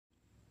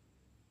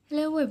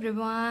Hello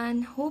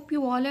everyone, hope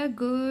you all are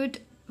good.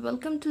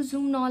 Welcome to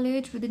Zoom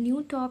Knowledge with a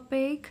new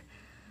topic.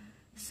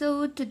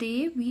 So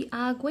today we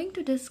are going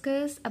to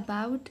discuss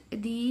about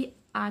the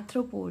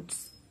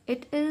arthropods.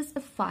 It is a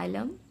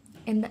phylum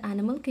in the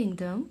animal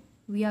kingdom.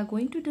 We are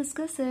going to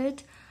discuss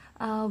it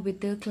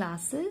with the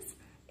classes.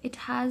 It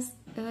has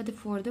the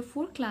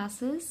four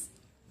classes.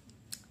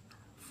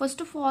 First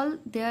of all,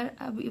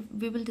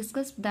 we will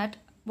discuss that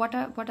what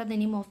are the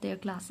name of their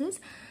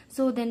classes.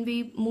 So then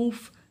we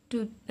move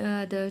to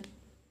the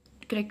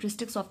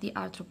characteristics of the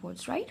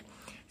arthropods, right?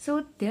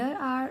 So there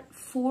are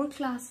four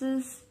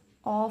classes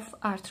of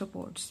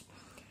arthropods: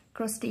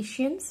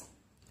 crustaceans,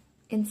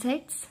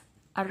 insects,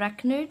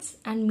 arachnids,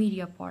 and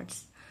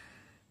myriapods.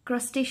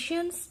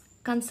 Crustaceans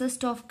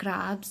consist of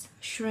crabs,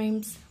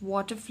 shrimps,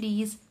 water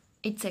fleas,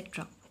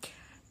 etc.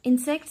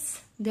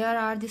 Insects, there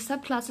are the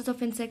subclasses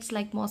of insects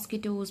like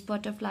mosquitoes,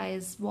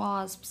 butterflies,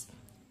 wasps,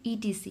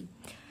 etc.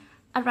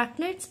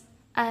 Arachnids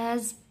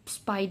as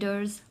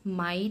spiders,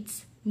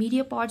 mites.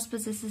 Myriapods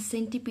possesses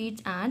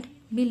centipedes and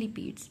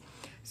millipedes.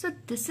 So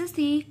this is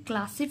the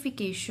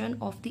classification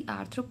of the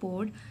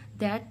arthropod,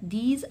 that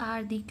these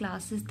are the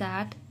classes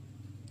that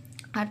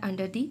are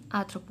under the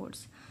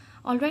arthropods.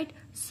 Alright,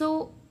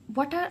 so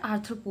what are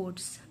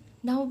arthropods?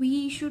 Now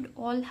we should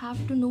all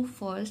have to know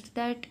first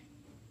that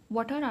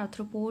what are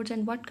arthropods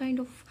and what kind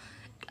of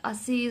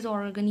classes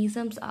or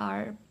organisms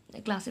are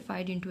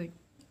classified into it.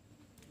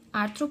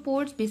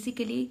 Arthropods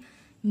basically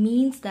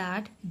means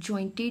that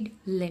jointed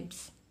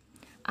limbs.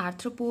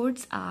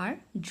 Arthropods are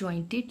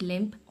jointed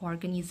limb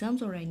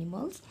organisms or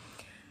animals.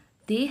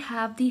 They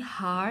have the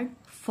hard,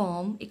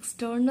 firm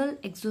external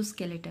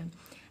exoskeleton.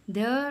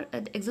 Their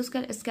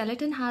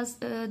exoskeleton has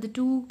the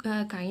two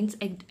kinds,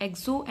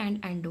 exo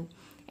and endo.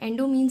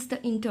 Endo means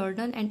the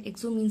internal and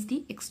exo means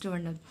the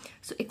external.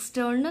 So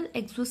external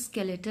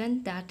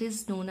exoskeleton, that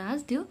is known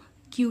as the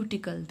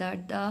cuticle,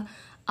 that the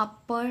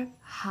upper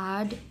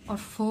hard or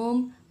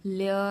firm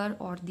layer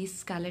or the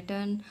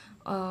skeleton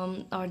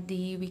or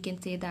the, we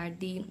can say that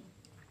the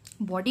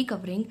body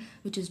covering,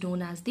 which is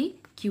known as the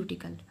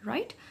cuticle,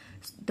 right?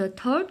 The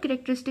third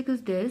characteristic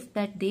is this,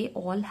 that they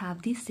all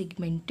have the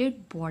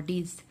segmented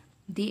bodies.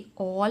 They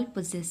all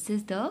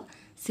possesses the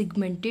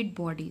segmented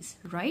bodies,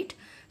 right?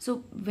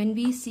 So when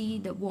we see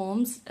the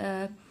worms,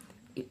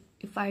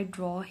 if I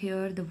draw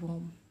here the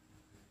worm,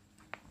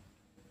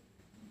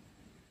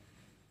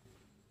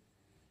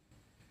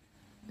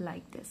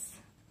 like this,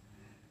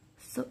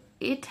 so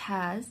it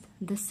has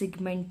the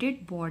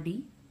segmented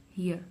body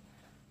here.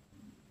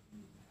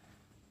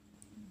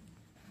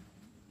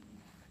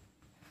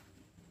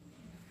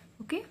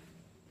 Okay,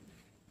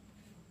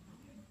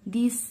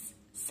 these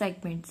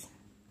segments.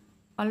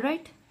 All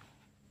right,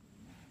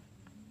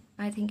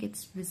 I think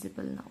it's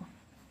visible now.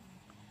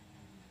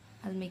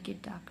 I'll make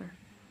it darker.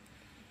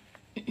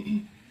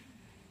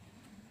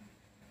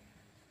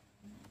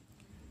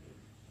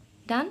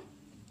 Done.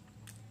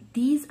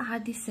 These are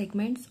the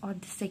segments or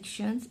the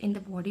sections in the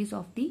bodies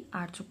of the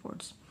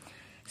arthropods.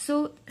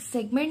 So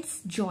segments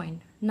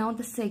join. Now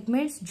the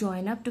segments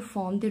join up to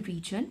form the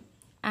region,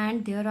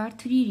 and there are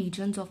three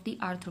regions of the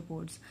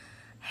arthropods: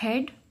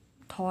 head,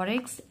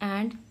 thorax,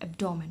 and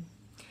abdomen.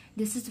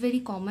 This is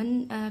very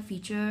common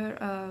feature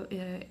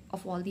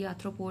of all the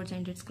arthropods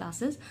and its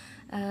classes,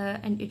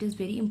 and it is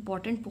very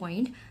important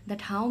point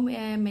that how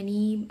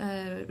many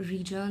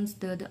regions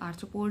the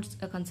arthropods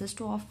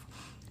consist of,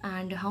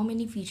 and how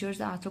many features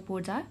the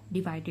arthropods are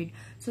divided.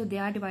 So they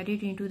are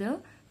divided into the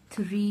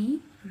three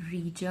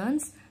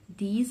regions.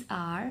 They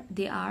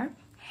are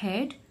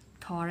head,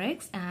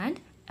 thorax, and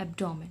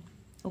abdomen.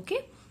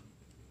 Okay,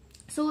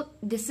 so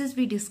this is,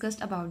 we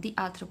discussed about the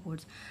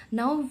arthropods.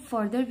 Now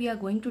further we are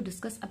going to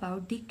discuss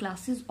about the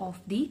classes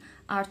of the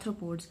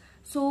arthropods.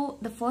 So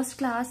the first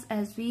class,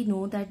 as we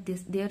know that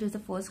there is the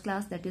first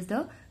class, that is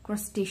the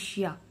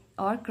crustacea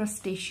or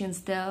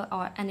crustaceans.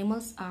 Our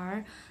animals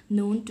are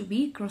known to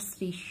be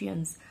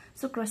crustaceans.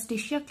 So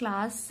crustacea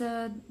class,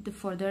 the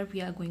further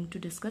we are going to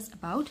discuss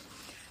about.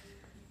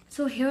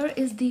 So here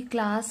is the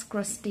class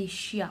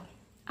crustacea.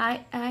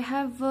 I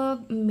have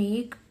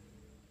made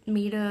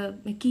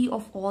a key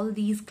of all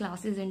these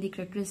classes and the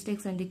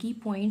characteristics and the key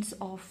points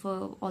of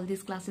all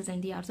these classes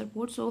and the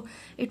arthropods, so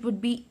it would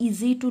be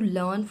easy to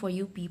learn for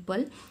you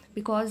people,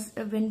 because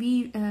when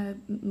we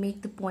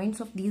make the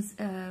points of these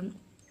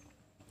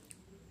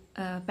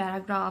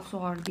paragraphs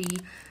or the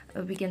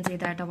we can say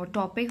that our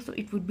topics, so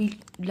it would be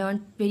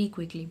learned very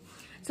quickly.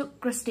 So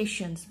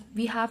crustaceans,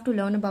 we have to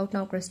learn about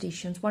now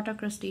crustaceans. What are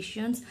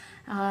crustaceans,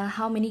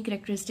 how many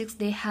characteristics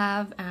they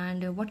have,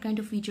 and what kind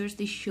of features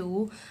they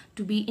show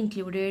to be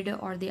included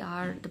or they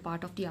are the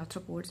part of the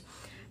arthropods.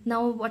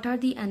 Now what are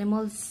the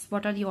animals,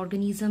 what are the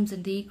organisms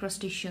in the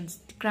crustaceans?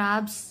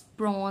 Crabs,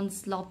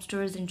 prawns,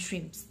 lobsters, and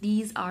shrimps.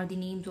 These are the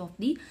names of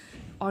the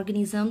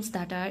organisms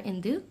that are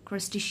in the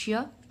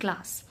crustacea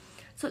class.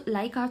 So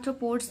like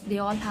arthropods, they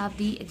all have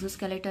the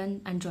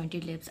exoskeleton and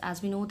jointed limbs.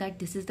 As we know that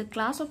this is the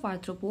class of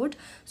arthropod,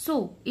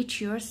 so it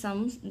shares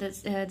some the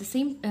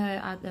same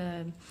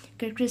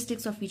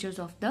characteristics or features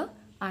of the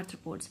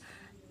arthropods.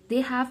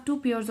 They have two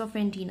pairs of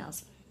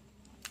antennas.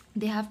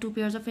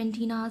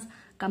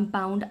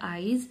 Compound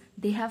eyes.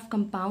 They have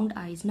compound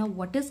eyes. Now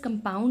what is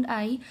compound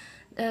eye?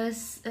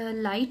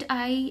 Light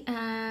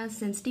eye,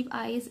 sensitive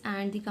eyes,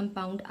 and the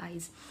compound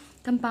eyes.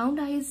 Compound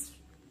eyes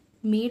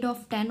made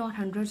of 10 or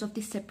hundreds of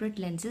the separate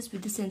lenses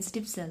with the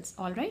sensitive cells.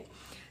 All right,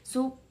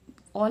 so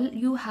all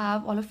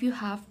of you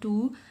have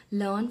to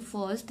learn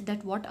first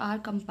that what are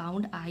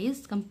compound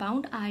eyes.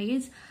 Compound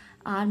eyes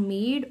are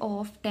made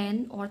of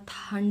 10 or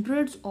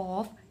hundreds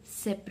of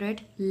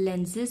separate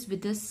lenses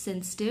with the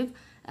sensitive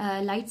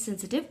light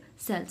sensitive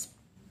cells.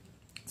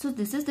 So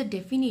this is the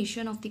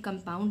definition of the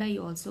compound eye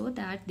also,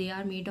 that they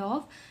are made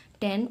of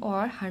 10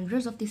 or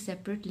hundreds of the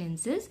separate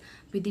lenses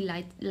with the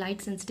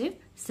light sensitive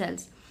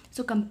cells.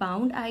 So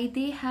compound eye,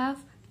 they have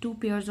two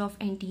pairs of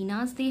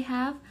antennas. They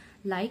have,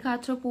 like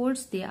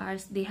arthropods,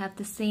 they have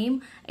the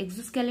same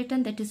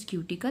exoskeleton, that is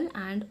cuticle,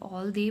 and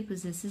all they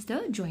possesses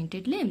the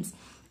jointed limbs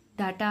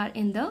that are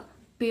in the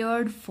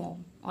paired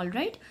form. All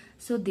right,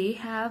 so they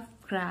have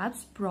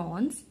crabs,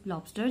 prawns,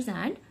 lobsters,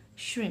 and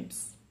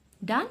shrimps.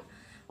 Done?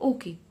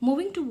 Okay,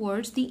 moving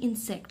towards the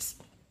insects.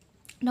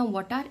 Now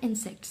what are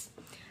insects?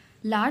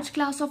 Large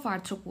class of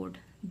arthropod.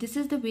 This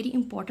is the very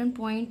important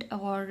point,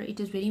 or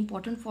it is very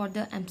important for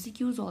the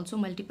MCQs also,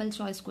 multiple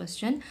choice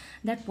question,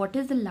 that what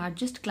is the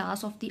largest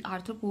class of the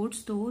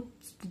arthropods. So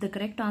the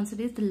correct answer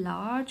is, the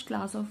large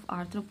class of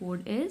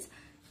arthropod is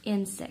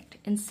insect.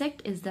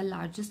 Insect is the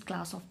largest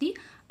class of the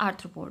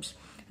arthropods.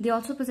 They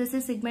also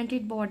possess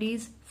segmented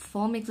bodies,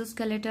 firm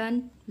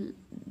exoskeleton,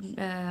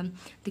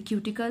 the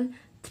cuticle,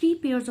 3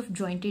 pairs of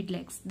jointed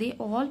legs. They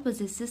all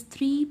possesses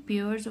 3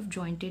 pairs of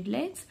jointed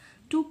legs,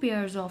 2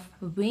 pairs of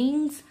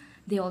wings.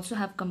 They also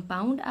have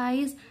compound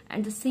eyes,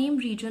 and the same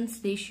regions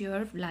they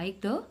share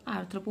like the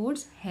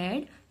arthropods: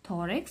 head,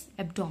 thorax,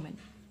 abdomen.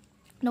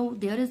 Now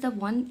there is the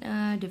one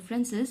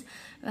differences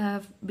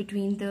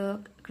between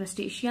the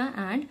crustacea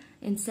and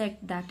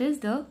insect, that is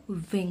the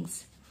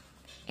wings.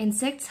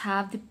 Insects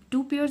have the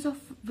 2 pairs of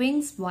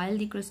wings, while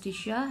the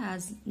crustacea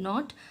has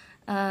not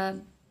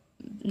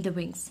the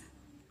wings.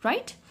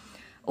 Right?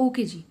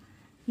 Okay ji.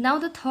 Now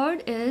the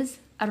third is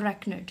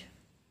arachnid.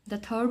 The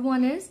third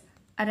one is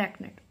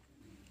arachnid.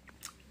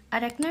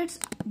 Arachnids,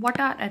 what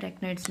are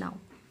arachnids now?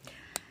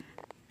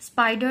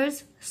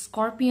 Spiders,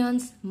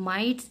 scorpions,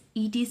 mites,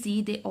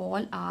 etc. They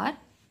all are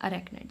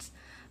arachnids.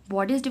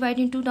 Body is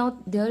divided into, now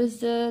there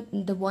is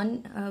the one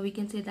we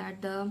can say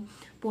that the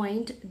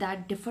point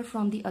that differ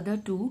from the other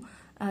two,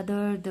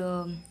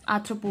 the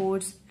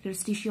arthropods,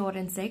 crustacea or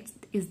insects,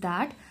 is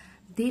that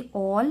they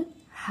all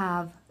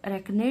have,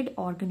 arachnid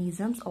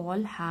organisms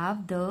all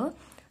have the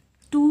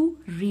 2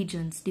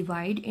 regions,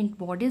 divide in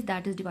bodies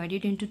that is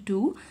divided into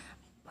 2.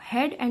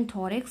 Head and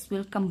thorax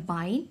will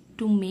combine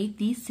to make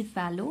the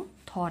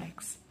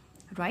cephalothorax,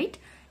 right?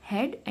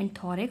 Head and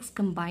thorax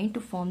combine to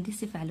form the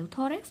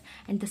cephalothorax,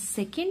 and the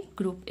second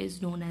group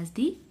is known as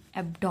the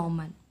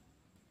abdomen.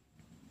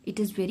 It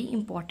is very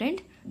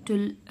important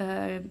to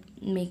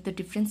make the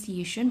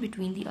differentiation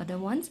between the other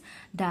ones,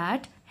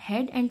 that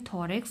head and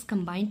thorax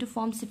combine to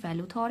form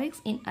cephalothorax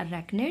in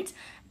arachnids,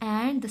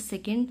 and the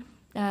second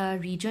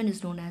region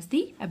is known as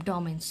the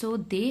abdomen. So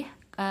they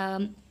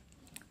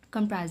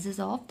comprises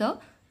of the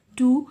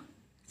 2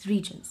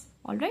 regions.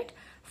 All right,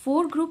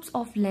 4 groups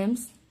of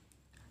limbs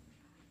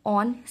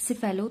on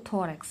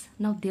cephalothorax.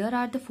 Now there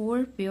are the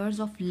 4 pairs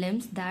of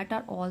limbs that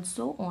are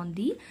also on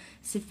the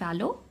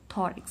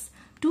cephalothorax.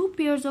 2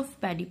 pairs of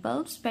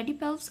pedipalps.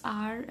 Pedipalps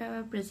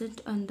are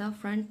present on the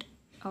front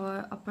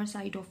or upper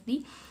side of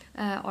the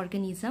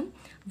organism.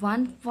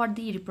 One for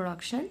the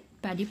reproduction.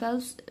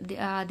 Pedipalps, they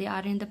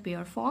are in the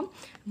pair form.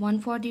 One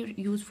for the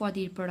use for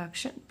the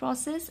reproduction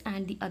process,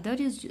 and the other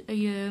is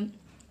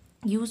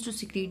used to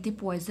secrete the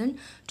poison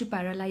to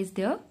paralyze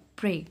their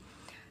prey.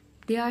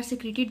 They are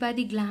secreted by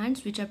the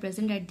glands which are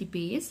present at the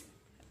base,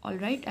 all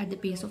right, at the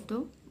base of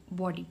the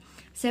body.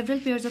 Several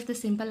pairs of the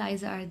simple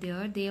eyes are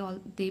there.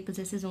 They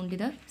possesses only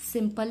the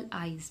simple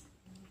eyes.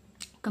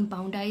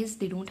 Compound eyes,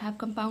 they don't have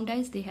compound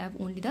eyes, they have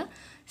only the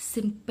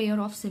pair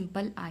of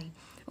simple eye.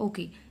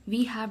 Okay,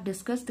 we have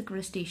discussed the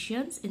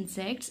crustaceans,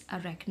 insects,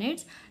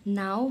 arachnids.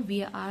 Now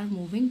we are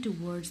moving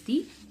towards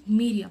the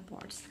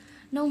myriapods.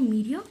 Now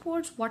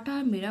myriapods, what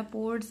are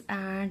myriapods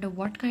and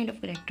what kind of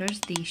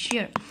characters they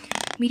share?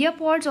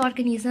 Myriapods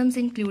organisms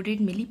included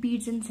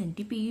millipedes and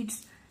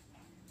centipedes.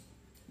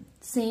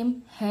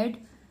 Same head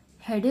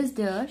is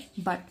there,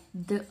 but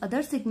the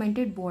other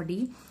segmented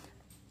body,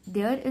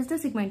 there is the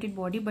segmented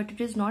body, but it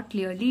is not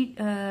clearly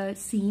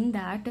seen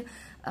that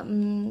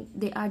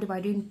they are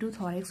divided into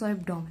thorax or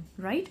abdomen,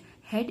 right?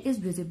 Head is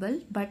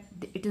visible, but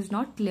it is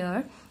not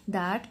clear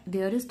that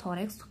there is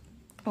thorax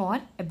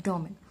or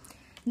abdomen.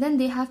 Then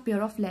they have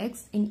pair of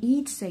legs in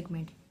each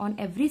segment. On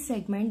every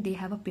segment they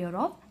have a pair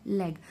of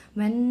leg.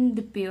 When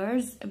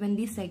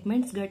the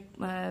segments get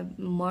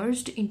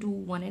merged into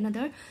one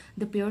another,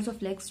 the pairs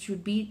of legs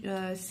should be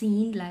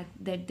seen like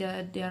that.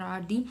 There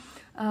are the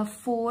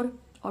 4,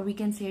 or we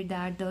can say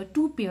that the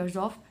 2 pairs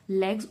of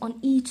legs on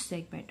each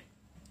segment.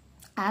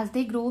 As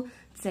they grow,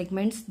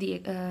 segments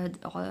they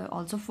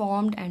also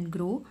formed and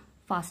grow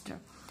faster.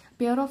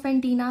 Pair of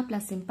antenna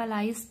plus simple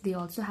eyes, they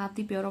also have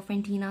the pair of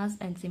antennas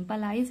and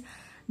simple eyes.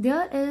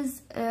 There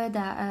is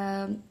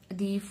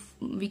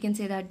we can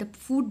say that the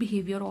food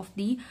behavior of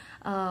the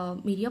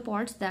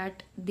myriapods,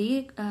 that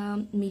they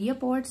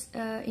myriapods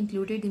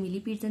included the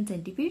millipedes and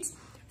centipedes.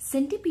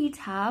 Centipedes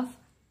have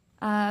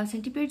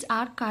centipedes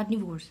are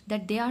carnivores,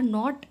 that they are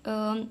not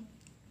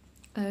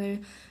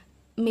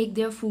make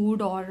their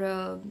food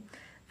or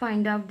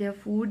find out their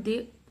food.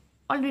 They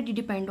already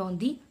depend on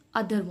the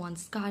other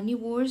ones.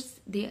 Carnivores,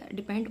 they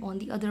depend on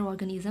the other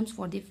organisms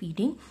for their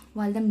feeding,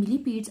 while the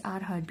millipedes are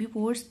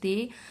herbivores.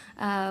 They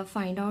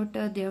find out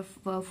their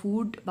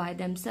food by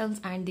themselves,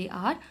 and they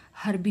are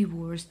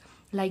herbivores,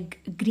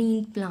 like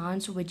green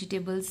plants,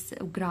 vegetables,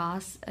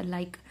 grass,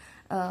 like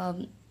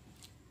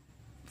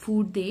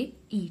food they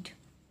eat.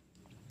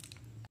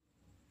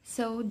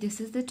 So this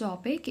is the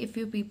topic. If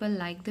you people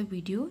like the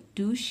video,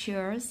 do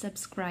share,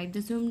 subscribe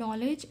the Zoom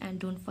Knowledge, and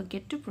don't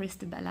forget to press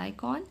the bell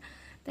icon.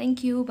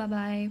 Thank you. Bye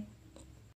bye.